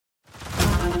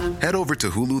Head over to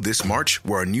Hulu this March,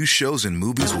 where our new shows and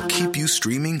movies will keep you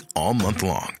streaming all month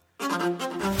long.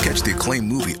 Catch the acclaimed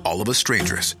movie All of Us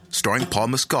Strangers, starring Paul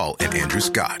Mescal and Andrew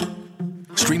Scott.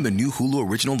 Stream the new Hulu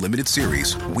original limited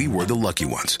series We Were the Lucky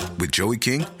Ones with Joey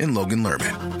King and Logan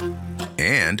Lerman.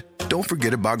 And don't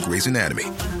forget about Grey's Anatomy.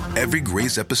 Every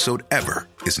Grey's episode ever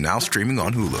is now streaming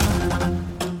on Hulu.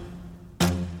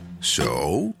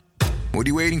 So, what are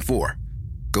you waiting for?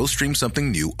 Go stream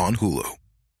something new on Hulu.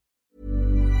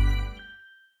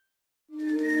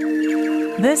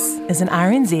 This is an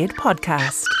RNZ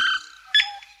podcast.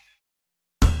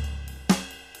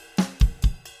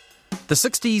 The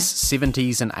 60s,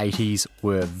 70s and 80s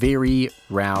were very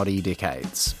rowdy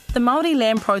decades. The Māori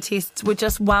land protests were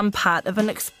just one part of an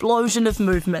explosion of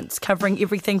movements covering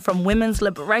everything from women's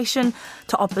liberation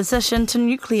to opposition to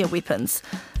nuclear weapons.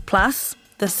 Plus,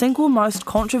 the single most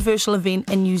controversial event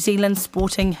in New Zealand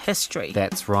sporting history.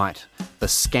 That's right, the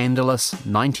scandalous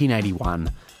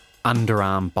 1981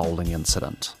 underarm bowling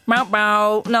incident. Bow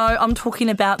bow. No, I'm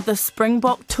talking about the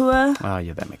Springbok Tour. Oh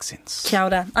yeah, that makes sense. Kia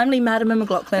ora. I'm Lee Martin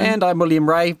McLaughlin. And I'm William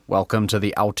Ray. Welcome to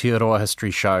the Aotearoa History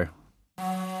Show.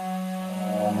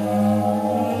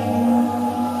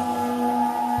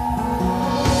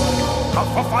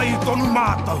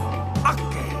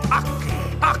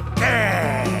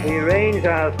 We range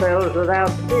ourselves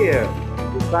without fear,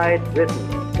 beside Britain.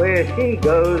 Where she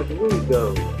goes, we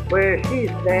go. Where she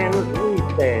stands, we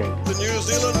stand. The New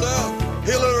Zealander,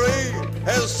 Hillary,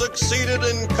 has succeeded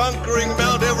in conquering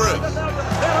Mount Everest. New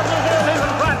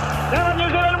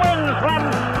Zealand wins from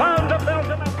home to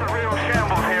Belgium. A real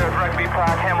shambles here at Rugby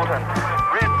Park, Hamilton.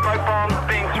 Red smoke bombs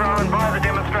being thrown by the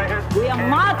demonstrators. We are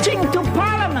marching to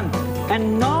Parliament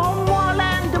and no more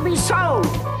land to be sold.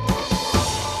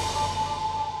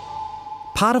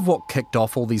 Part of what kicked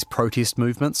off all these protest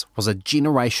movements was a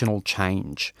generational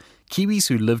change. Kiwis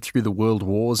who lived through the World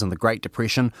Wars and the Great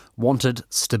Depression wanted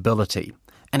stability,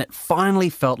 and it finally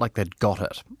felt like they'd got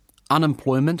it.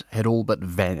 Unemployment had all but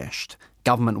vanished.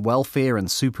 Government welfare and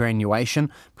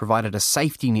superannuation provided a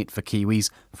safety net for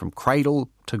Kiwis from cradle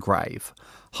to grave.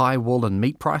 High wool and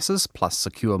meat prices, plus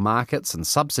secure markets and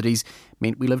subsidies,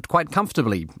 meant we lived quite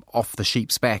comfortably, off the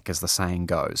sheep's back as the saying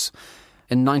goes.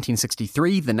 In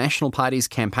 1963, the National Party's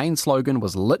campaign slogan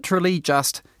was literally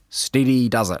just, "Steady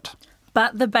does it."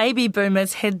 But the baby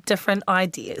boomers had different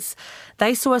ideas.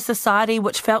 They saw a society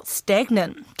which felt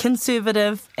stagnant,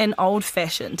 conservative and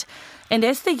old-fashioned. And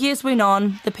as the years went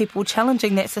on, the people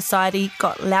challenging that society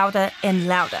got louder and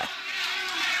louder.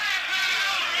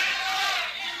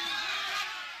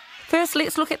 First,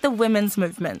 let's look at the women's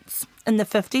movements. In the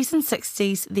 50s and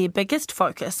 60s, their biggest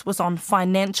focus was on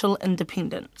financial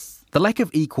independence. The lack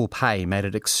of equal pay made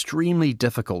it extremely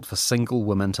difficult for single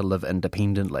women to live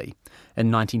independently. In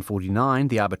 1949,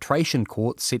 the arbitration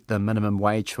court set the minimum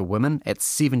wage for women at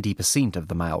 70% of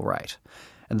the male rate.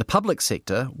 In the public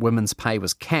sector, women's pay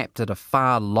was capped at a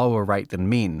far lower rate than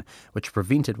men, which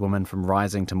prevented women from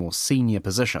rising to more senior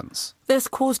positions. This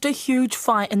caused a huge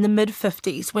fight in the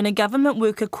mid-50s when a government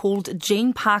worker called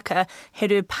Jean Parker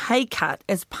had her pay cut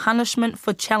as punishment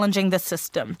for challenging the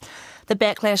system. The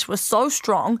backlash was so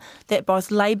strong that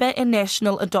both Labour and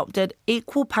National adopted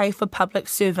equal pay for public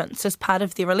servants as part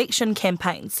of their election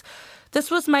campaigns. This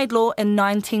was made law in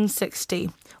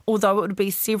 1960, although it would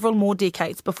be several more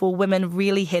decades before women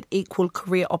really had equal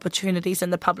career opportunities in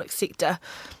the public sector.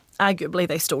 Arguably,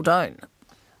 they still don't.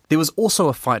 There was also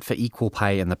a fight for equal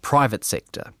pay in the private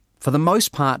sector. For the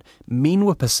most part, men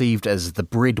were perceived as the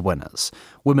breadwinners.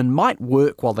 Women might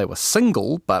work while they were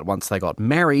single, but once they got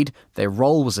married, their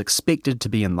role was expected to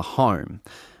be in the home.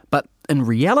 But in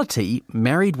reality,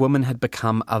 married women had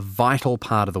become a vital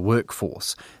part of the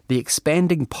workforce. The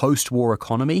expanding post-war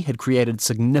economy had created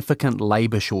significant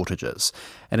labour shortages,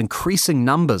 and increasing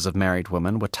numbers of married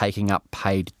women were taking up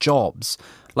paid jobs.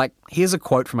 Like, here's a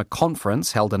quote from a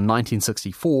conference held in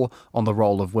 1964 on the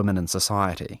role of women in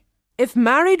society. If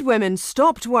married women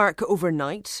stopped work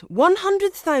overnight,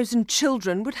 100,000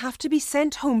 children would have to be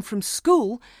sent home from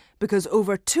school because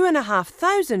over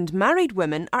 2,500 married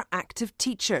women are active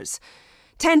teachers.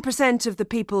 10% of the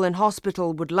people in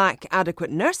hospital would lack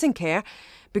adequate nursing care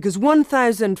because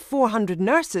 1,400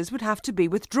 nurses would have to be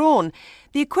withdrawn.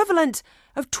 The equivalent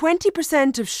of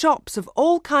 20% of shops of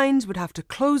all kinds would have to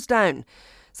close down.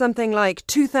 Something like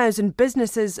 2,000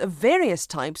 businesses of various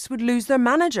types would lose their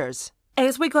managers.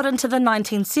 As we got into the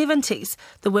 1970s,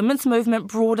 the women's movement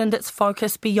broadened its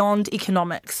focus beyond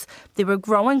economics. There were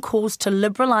growing calls to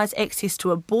liberalise access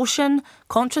to abortion,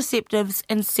 contraceptives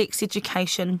and sex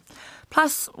education.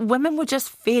 Plus, women were just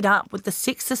fed up with the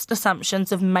sexist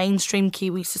assumptions of mainstream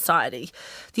Kiwi society.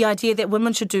 The idea that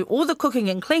women should do all the cooking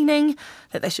and cleaning,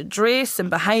 that they should dress and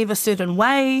behave a certain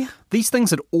way. These things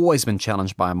had always been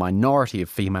challenged by a minority of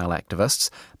female activists,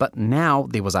 but now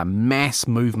there was a mass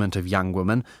movement of young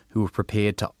women who were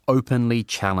prepared to openly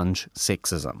challenge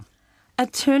sexism. A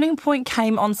turning point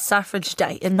came on Suffrage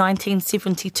Day in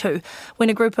 1972 when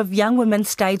a group of young women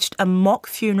staged a mock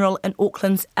funeral in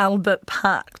Auckland's Albert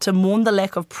Park to mourn the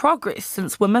lack of progress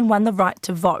since women won the right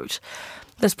to vote.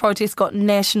 This protest got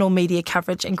national media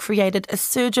coverage and created a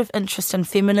surge of interest in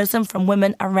feminism from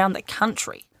women around the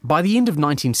country. By the end of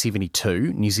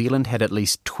 1972, New Zealand had at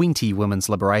least 20 women's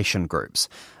liberation groups.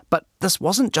 But this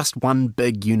wasn't just one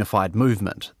big unified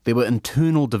movement. There were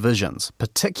internal divisions,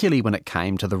 particularly when it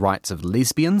came to the rights of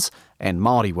lesbians and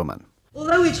Māori women.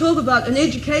 Although we talk about an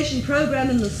education program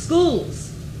in the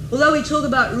schools, although we talk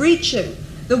about reaching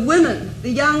the women,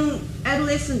 the young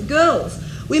adolescent girls,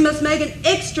 we must make an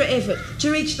extra effort to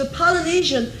reach the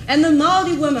Polynesian and the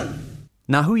Māori women.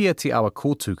 Nahuia Te Awa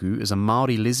Kōtuku is a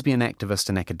Māori lesbian activist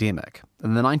and academic.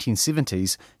 In the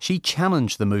 1970s, she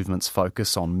challenged the movement's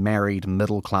focus on married,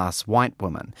 middle-class white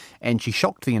women, and she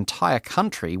shocked the entire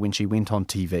country when she went on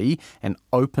TV and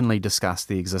openly discussed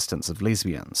the existence of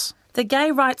lesbians. The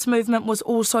gay rights movement was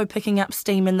also picking up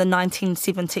steam in the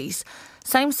 1970s.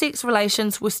 Same-sex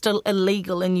relations were still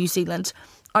illegal in New Zealand.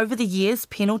 Over the years,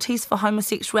 penalties for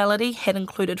homosexuality had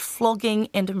included flogging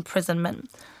and imprisonment.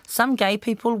 Some gay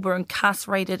people were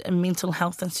incarcerated in mental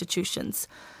health institutions.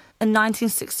 In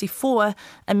 1964,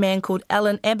 a man called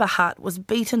Alan Eberhardt was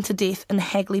beaten to death in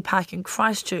Hagley Park in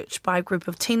Christchurch by a group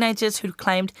of teenagers who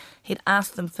claimed he'd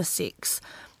asked them for sex.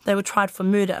 They were tried for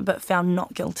murder but found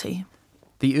not guilty.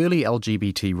 The early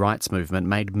LGBT rights movement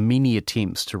made many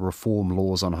attempts to reform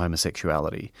laws on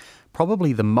homosexuality.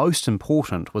 Probably the most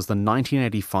important was the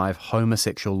 1985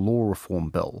 Homosexual Law Reform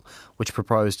Bill, which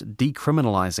proposed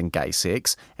decriminalising gay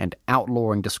sex and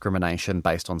outlawing discrimination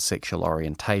based on sexual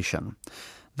orientation.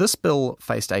 This bill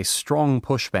faced a strong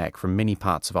pushback from many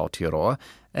parts of Aotearoa,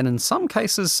 and in some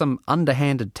cases some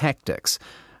underhanded tactics.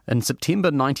 In September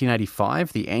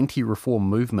 1985, the anti-reform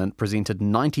movement presented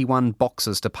 91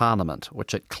 boxes to Parliament,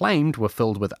 which it claimed were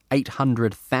filled with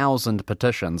 800,000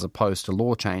 petitions opposed to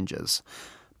law changes.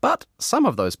 But some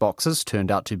of those boxes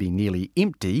turned out to be nearly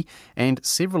empty, and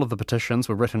several of the petitions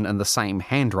were written in the same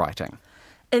handwriting.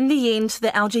 In the end, the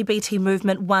LGBT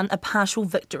movement won a partial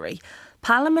victory.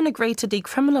 Parliament agreed to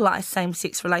decriminalise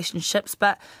same-sex relationships,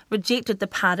 but rejected the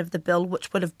part of the bill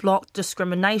which would have blocked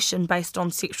discrimination based on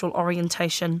sexual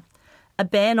orientation. A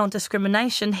ban on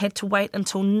discrimination had to wait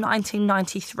until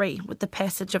 1993 with the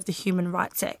passage of the Human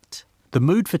Rights Act. The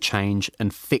mood for change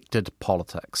infected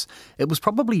politics. It was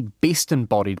probably best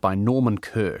embodied by Norman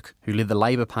Kirk, who led the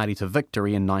Labour Party to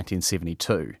victory in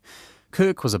 1972.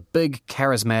 Kirk was a big,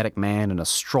 charismatic man and a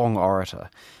strong orator.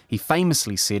 He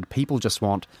famously said people just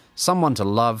want someone to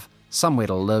love, somewhere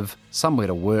to live, somewhere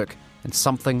to work, and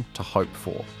something to hope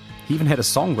for. He even had a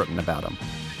song written about him.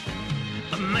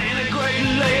 A man of great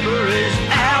labour is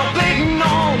our big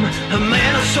norm. A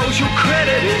man of social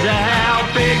credit is our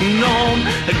big norm.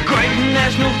 A great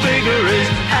national figure is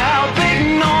our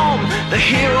big norm. The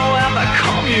hero of the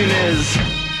commune is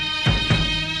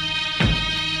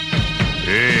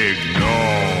big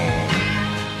norm.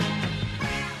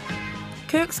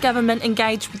 Kirk's government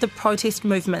engaged with the protest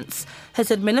movements.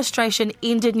 His administration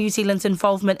ended New Zealand's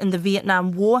involvement in the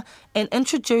Vietnam War and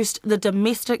introduced the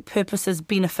Domestic Purposes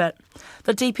Benefit.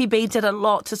 The DPB did a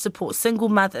lot to support single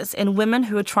mothers and women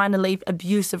who were trying to leave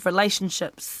abusive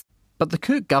relationships. But the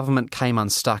Kirk government came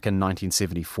unstuck in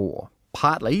 1974.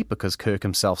 Partly because Kirk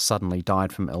himself suddenly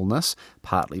died from illness,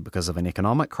 partly because of an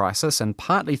economic crisis, and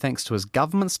partly thanks to his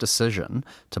government's decision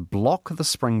to block the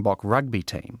Springbok rugby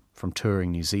team from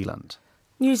touring New Zealand.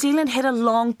 New Zealand had a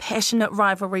long, passionate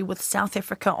rivalry with South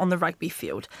Africa on the rugby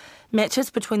field. Matches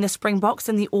between the Springboks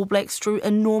and the All Blacks drew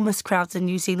enormous crowds in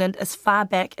New Zealand as far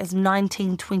back as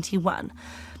 1921.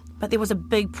 But there was a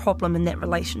big problem in that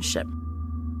relationship.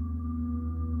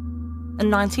 In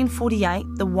 1948,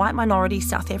 the white minority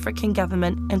South African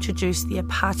government introduced the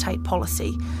apartheid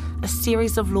policy, a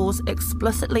series of laws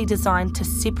explicitly designed to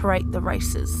separate the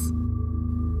races.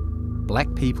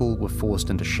 Black people were forced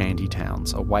into shanty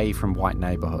towns, away from white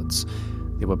neighbourhoods.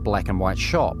 There were black and white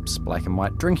shops, black and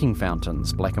white drinking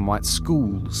fountains, black and white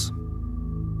schools.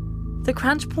 The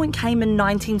crunch point came in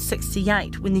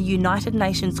 1968 when the United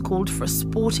Nations called for a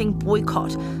sporting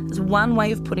boycott as one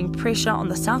way of putting pressure on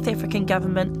the South African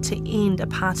government to end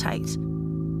apartheid.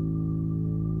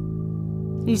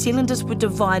 New Zealanders were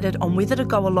divided on whether to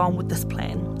go along with this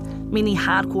plan. Many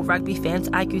hardcore rugby fans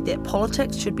argued that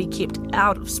politics should be kept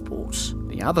out of sport.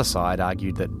 The other side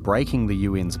argued that breaking the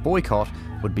UN's boycott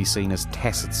would be seen as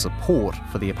tacit support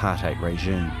for the apartheid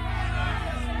regime.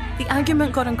 The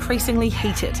argument got increasingly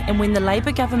heated, and when the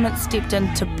Labour government stepped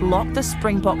in to block the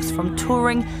Springboks from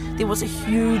touring, there was a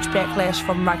huge backlash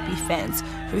from rugby fans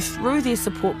who threw their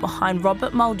support behind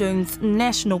Robert Muldoon's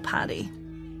National Party.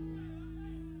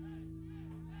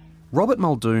 Robert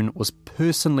Muldoon was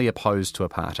personally opposed to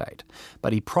apartheid,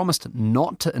 but he promised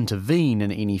not to intervene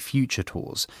in any future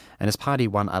tours, and his party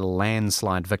won a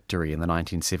landslide victory in the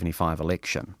 1975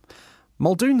 election.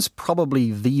 Muldoon's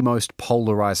probably the most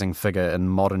polarising figure in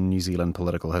modern New Zealand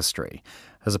political history.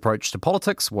 His approach to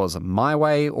politics was my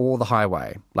way or the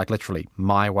highway. Like literally,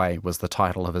 my way was the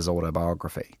title of his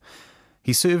autobiography.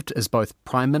 He served as both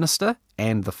Prime Minister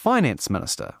and the Finance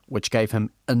Minister, which gave him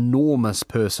enormous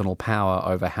personal power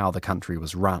over how the country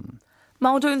was run.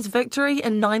 Muldoon's victory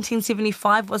in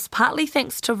 1975 was partly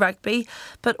thanks to rugby,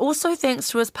 but also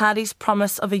thanks to his party's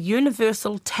promise of a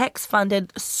universal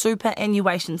tax-funded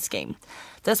superannuation scheme.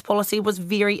 This policy was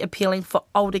very appealing for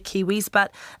older Kiwis,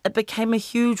 but it became a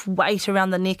huge weight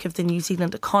around the neck of the New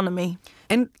Zealand economy.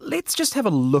 And let's just have a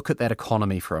look at that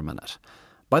economy for a minute.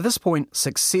 By this point,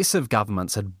 successive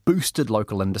governments had boosted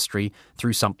local industry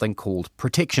through something called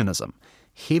protectionism,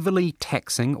 heavily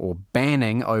taxing or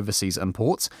banning overseas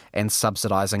imports and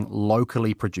subsidising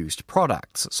locally produced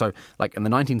products. So, like in the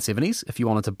 1970s, if you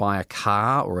wanted to buy a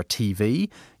car or a TV,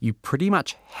 you pretty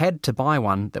much had to buy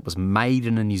one that was made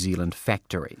in a New Zealand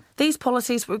factory. These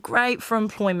policies were great for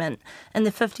employment. In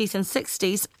the 50s and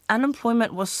 60s,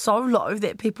 unemployment was so low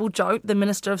that people joked the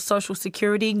Minister of Social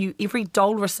Security knew every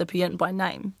dole recipient by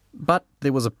name. But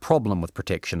there was a problem with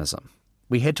protectionism.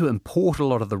 We had to import a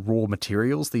lot of the raw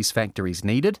materials these factories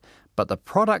needed, but the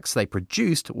products they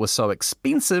produced were so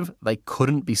expensive they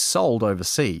couldn't be sold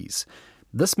overseas.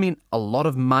 This meant a lot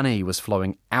of money was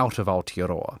flowing out of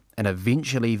Aotearoa, and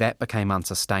eventually that became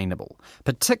unsustainable,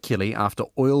 particularly after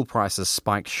oil prices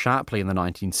spiked sharply in the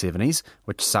 1970s,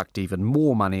 which sucked even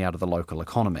more money out of the local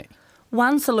economy.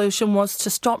 One solution was to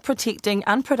stop protecting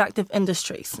unproductive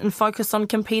industries and focus on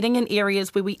competing in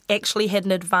areas where we actually had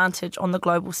an advantage on the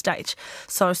global stage.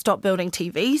 So stop building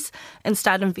TVs and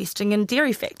start investing in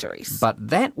dairy factories. But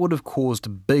that would have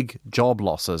caused big job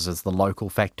losses as the local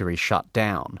factories shut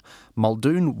down.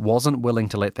 Muldoon wasn't willing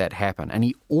to let that happen, and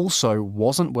he also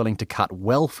wasn't willing to cut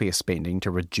welfare spending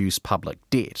to reduce public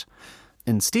debt.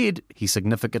 Instead, he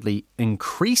significantly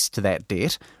increased that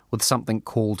debt with something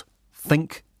called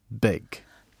Think Big.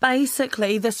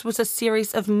 Basically, this was a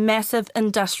series of massive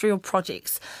industrial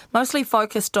projects, mostly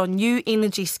focused on new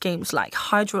energy schemes like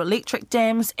hydroelectric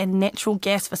dams and natural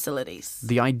gas facilities.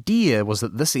 The idea was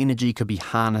that this energy could be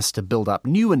harnessed to build up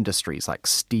new industries like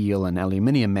steel and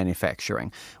aluminium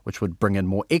manufacturing, which would bring in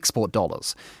more export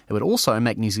dollars. It would also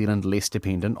make New Zealand less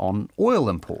dependent on oil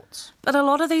imports. But a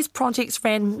lot of these projects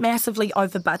ran massively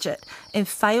over budget and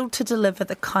failed to deliver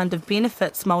the kind of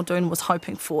benefits Muldoon was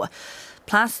hoping for.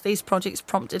 Plus, these projects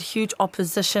prompted huge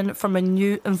opposition from a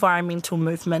new environmental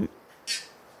movement.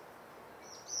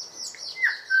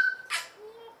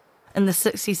 In the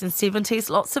 60s and 70s,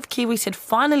 lots of Kiwis had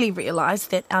finally realised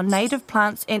that our native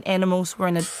plants and animals were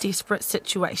in a desperate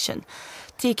situation.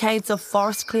 Decades of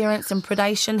forest clearance and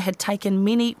predation had taken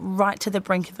many right to the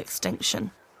brink of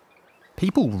extinction.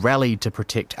 People rallied to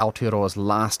protect Aotearoa's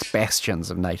last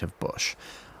bastions of native bush.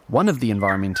 One of the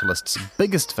environmentalists'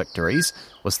 biggest victories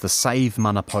was the Save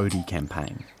Manapodi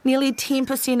campaign. Nearly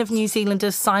 10% of New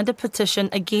Zealanders signed a petition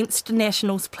against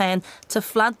National's plan to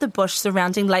flood the bush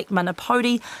surrounding Lake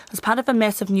Manapodi as part of a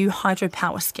massive new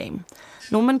hydropower scheme.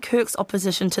 Norman Kirk's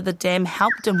opposition to the dam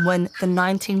helped him win the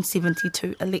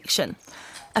 1972 election.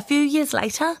 A few years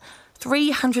later,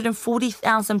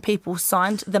 340,000 people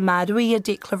signed the Māori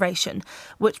Declaration,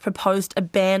 which proposed a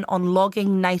ban on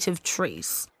logging native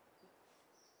trees.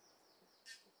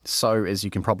 So, as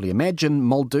you can probably imagine,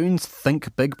 Muldoon's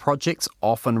Think Big projects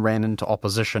often ran into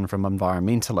opposition from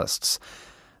environmentalists.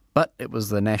 But it was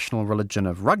the national religion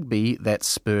of rugby that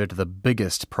spurred the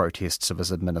biggest protests of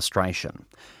his administration.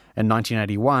 In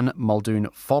 1981, Muldoon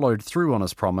followed through on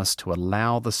his promise to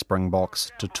allow the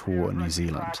Springboks to tour New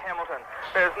Zealand.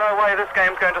 There's no way this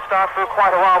game's going to start for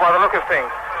quite a while by the look of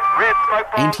things.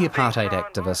 Anti-apartheid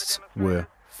activists were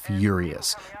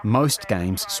furious. Most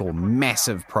games saw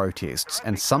massive protests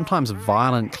and sometimes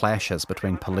violent clashes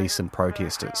between police and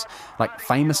protesters. Like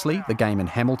famously, the game in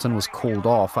Hamilton was called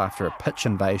off after a pitch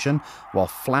invasion while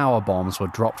flower bombs were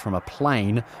dropped from a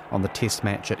plane on the test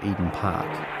match at Eden Park.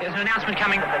 There's an announcement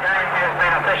coming. The game has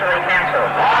been officially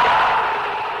cancelled.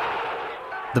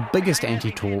 The biggest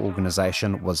anti-tour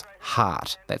organisation was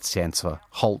HART, that stands for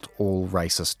Halt All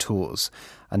Racist Tours.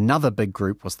 Another big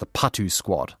group was the Patu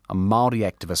Squad, a Māori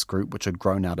activist group which had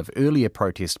grown out of earlier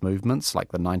protest movements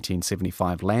like the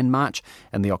 1975 Land March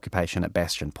and the occupation at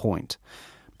Bastion Point.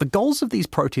 The goals of these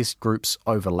protest groups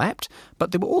overlapped,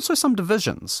 but there were also some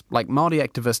divisions, like Māori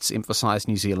activists emphasised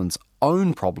New Zealand's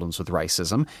own problems with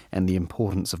racism and the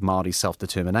importance of Māori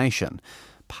self-determination.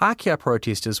 Pākehā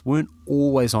protesters weren't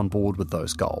always on board with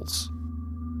those goals.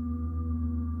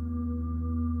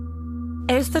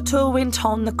 As the tour went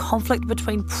on, the conflict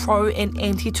between pro and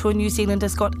anti-tour New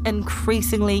Zealanders got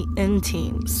increasingly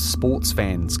intense. Sports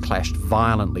fans clashed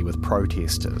violently with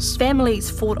protesters.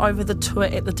 Families fought over the tour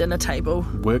at the dinner table.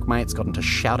 Workmates got into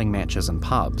shouting matches in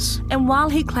pubs. And while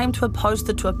he claimed to oppose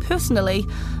the tour personally,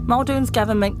 Muldoon's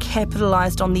government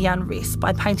capitalised on the unrest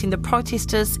by painting the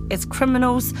protesters as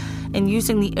criminals and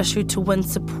using the issue to win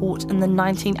support in the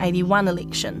 1981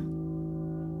 election.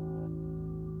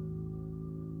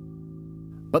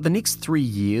 But the next 3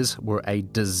 years were a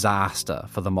disaster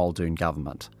for the Muldoon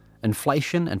government.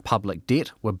 Inflation and public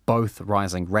debt were both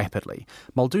rising rapidly.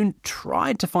 Muldoon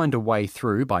tried to find a way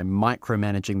through by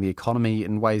micromanaging the economy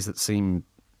in ways that seem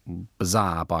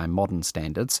bizarre by modern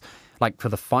standards. Like for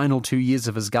the final 2 years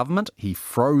of his government, he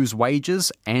froze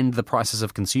wages and the prices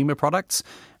of consumer products,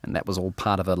 and that was all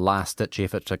part of a last-ditch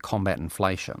effort to combat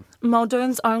inflation.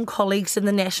 Muldoon's own colleagues in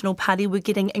the National Party were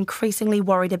getting increasingly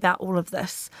worried about all of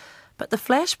this. But the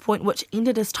flashpoint which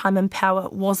ended his time in power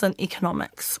wasn't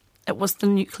economics. It was the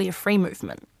nuclear-free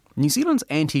movement. New Zealand's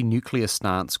anti-nuclear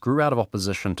stance grew out of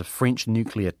opposition to French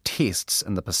nuclear tests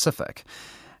in the Pacific.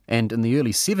 And in the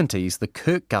early 70s, the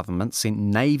Kirk government sent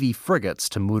Navy frigates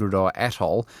to Mururoa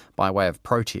Atoll by way of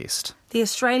protest. The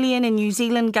Australian and New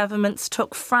Zealand governments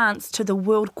took France to the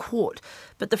World Court,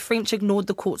 but the French ignored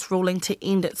the court's ruling to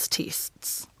end its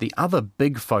tests. The other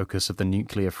big focus of the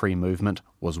nuclear-free movement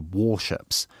was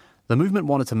warships. The movement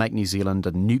wanted to make New Zealand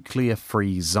a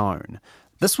nuclear-free zone.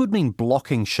 This would mean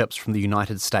blocking ships from the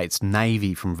United States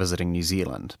Navy from visiting New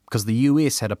Zealand, because the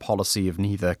US had a policy of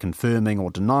neither confirming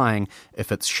or denying if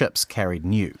its ships carried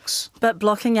nukes. But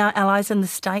blocking our allies in the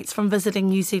States from visiting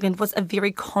New Zealand was a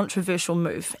very controversial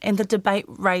move, and the debate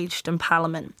raged in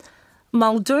Parliament.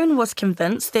 Muldoon was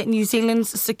convinced that New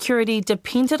Zealand's security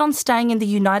depended on staying in the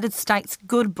United States'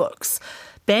 good books.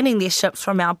 Banning their ships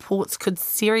from our ports could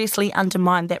seriously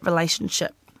undermine that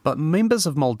relationship. But members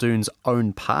of Muldoon's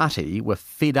own party were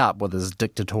fed up with his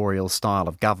dictatorial style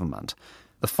of government.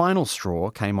 The final straw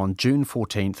came on June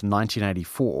 14th,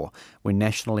 1984, when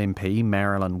National MP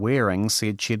Marilyn Waring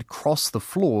said she'd crossed the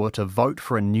floor to vote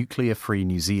for a nuclear-free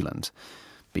New Zealand.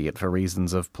 Be it for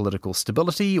reasons of political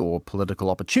stability or political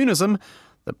opportunism,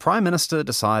 the Prime Minister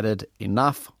decided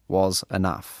enough was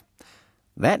enough.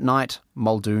 That night,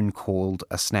 Muldoon called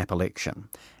a snap election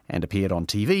and appeared on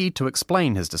TV to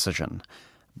explain his decision.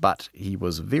 But he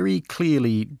was very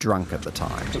clearly drunk at the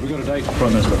time. So we got a date,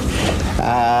 Prime Minister?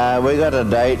 We got a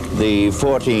date, the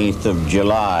 14th of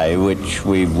July, which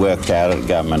we've worked out at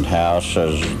Government House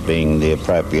as being the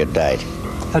appropriate date.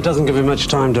 That doesn't give him much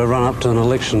time to run up to an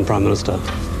election, Prime Minister.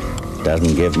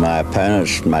 Doesn't give my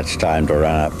opponents much time to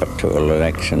run up to an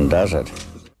election, does it?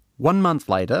 1 month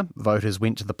later, voters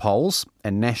went to the polls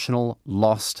and National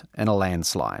lost in a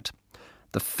landslide.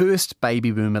 The first baby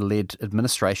boomer-led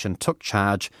administration took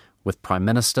charge with Prime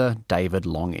Minister David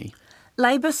Lange.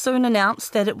 Labour soon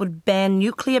announced that it would ban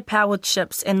nuclear-powered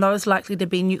ships and those likely to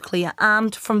be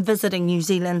nuclear-armed from visiting New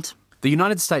Zealand. The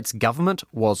United States government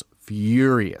was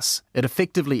furious. It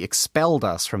effectively expelled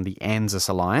us from the ANZUS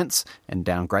alliance and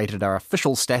downgraded our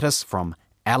official status from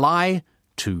ally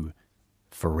to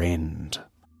friend.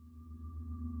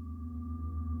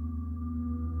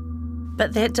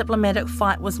 But that diplomatic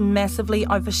fight was massively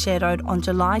overshadowed on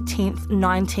July 10th,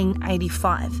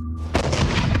 1985.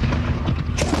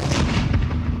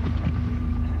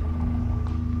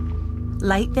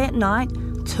 Late that night,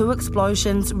 2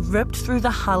 explosions ripped through the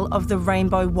hull of the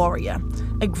Rainbow Warrior,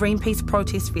 a Greenpeace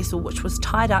protest vessel which was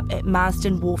tied up at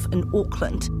Marsden Wharf in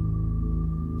Auckland.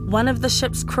 One of the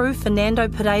ship's crew, Fernando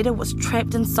Pereira, was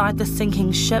trapped inside the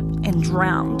sinking ship and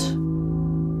drowned.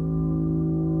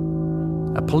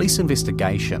 A police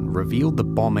investigation revealed the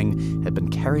bombing had been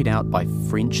carried out by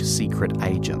French secret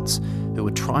agents who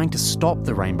were trying to stop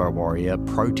the Rainbow Warrior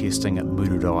protesting at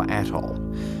Mururoa Atoll.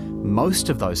 Most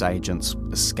of those agents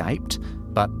escaped,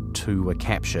 but 2 were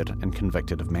captured and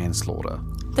convicted of manslaughter.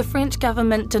 The French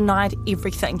government denied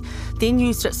everything, then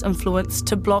used its influence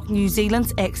to block New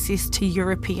Zealand's access to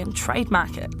European trade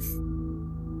markets.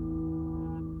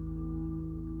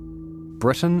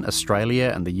 Britain,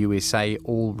 Australia and the USA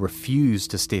all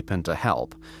refused to step in to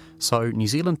help. So New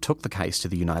Zealand took the case to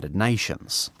the United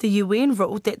Nations. The UN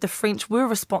ruled that the French were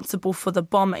responsible for the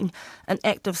bombing, an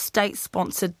act of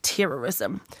state-sponsored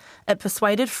terrorism. It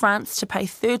persuaded France to pay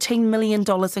 $13 million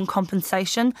in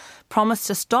compensation, promised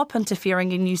to stop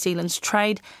interfering in New Zealand's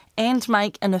trade, and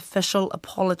make an official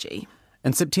apology.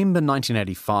 In September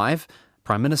 1985,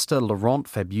 Prime Minister Laurent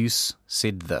Fabius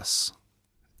said this: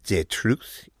 "The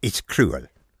truth is cruel.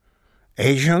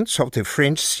 Agents of the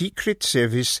French Secret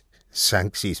Service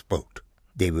sank this boat.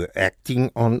 They were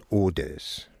acting on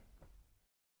orders."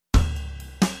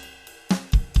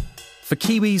 For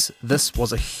Kiwis, this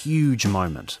was a huge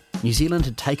moment. New Zealand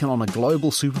had taken on a global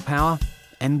superpower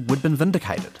and we'd been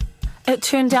vindicated. It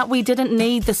turned out we didn't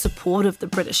need the support of the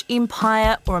British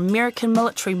Empire or American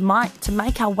military might to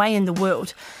make our way in the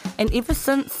world. And ever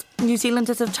since, New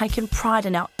Zealanders have taken pride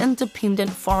in our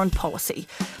independent foreign policy.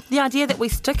 The idea that we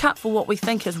stick up for what we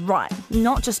think is right,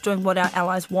 not just doing what our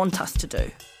allies want us to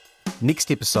do. Next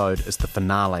episode is the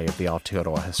finale of the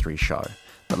Aotearoa History Show.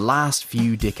 The last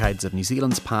few decades of New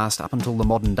Zealand's past up until the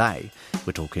modern day.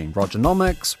 We're talking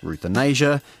Rogernomics,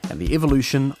 euthanasia, and the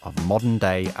evolution of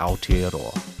modern-day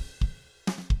Aotearoa.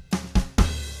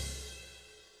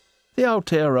 The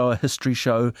Aotearoa History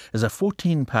Show is a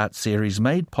 14-part series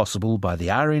made possible by the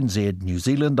RNZ New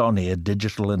Zealand On Air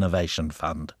Digital Innovation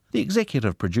Fund. The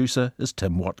executive producer is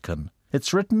Tim Watkin.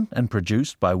 It's written and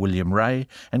produced by William Ray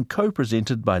and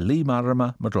co-presented by Lee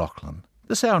Marama McLaughlin.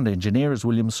 The sound engineer is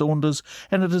William Saunders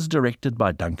and it is directed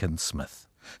by Duncan Smith.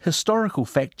 Historical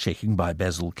fact-checking by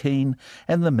Basil Keane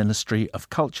and the Ministry of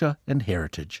Culture and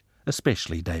Heritage,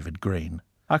 especially David Green.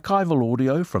 Archival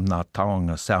audio from Ngā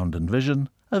Taonga Sound and Vision.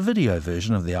 A video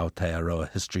version of the Aotearoa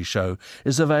History Show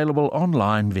is available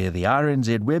online via the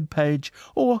RNZ webpage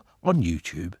or on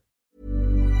YouTube.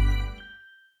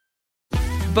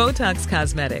 Botox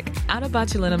Cosmetic, out of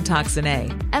botulinum toxin A,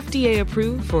 FDA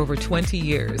approved for over 20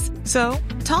 years. So,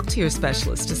 talk to your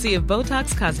specialist to see if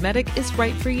Botox Cosmetic is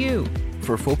right for you.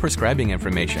 For full prescribing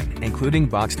information, including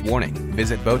boxed warning,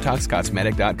 visit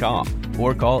BotoxCosmetic.com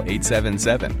or call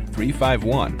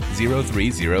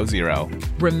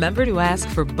 877-351-0300. Remember to ask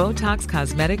for Botox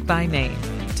Cosmetic by name.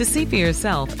 To see for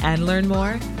yourself and learn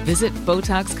more, visit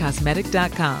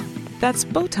BotoxCosmetic.com. That's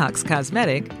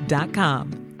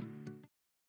BotoxCosmetic.com.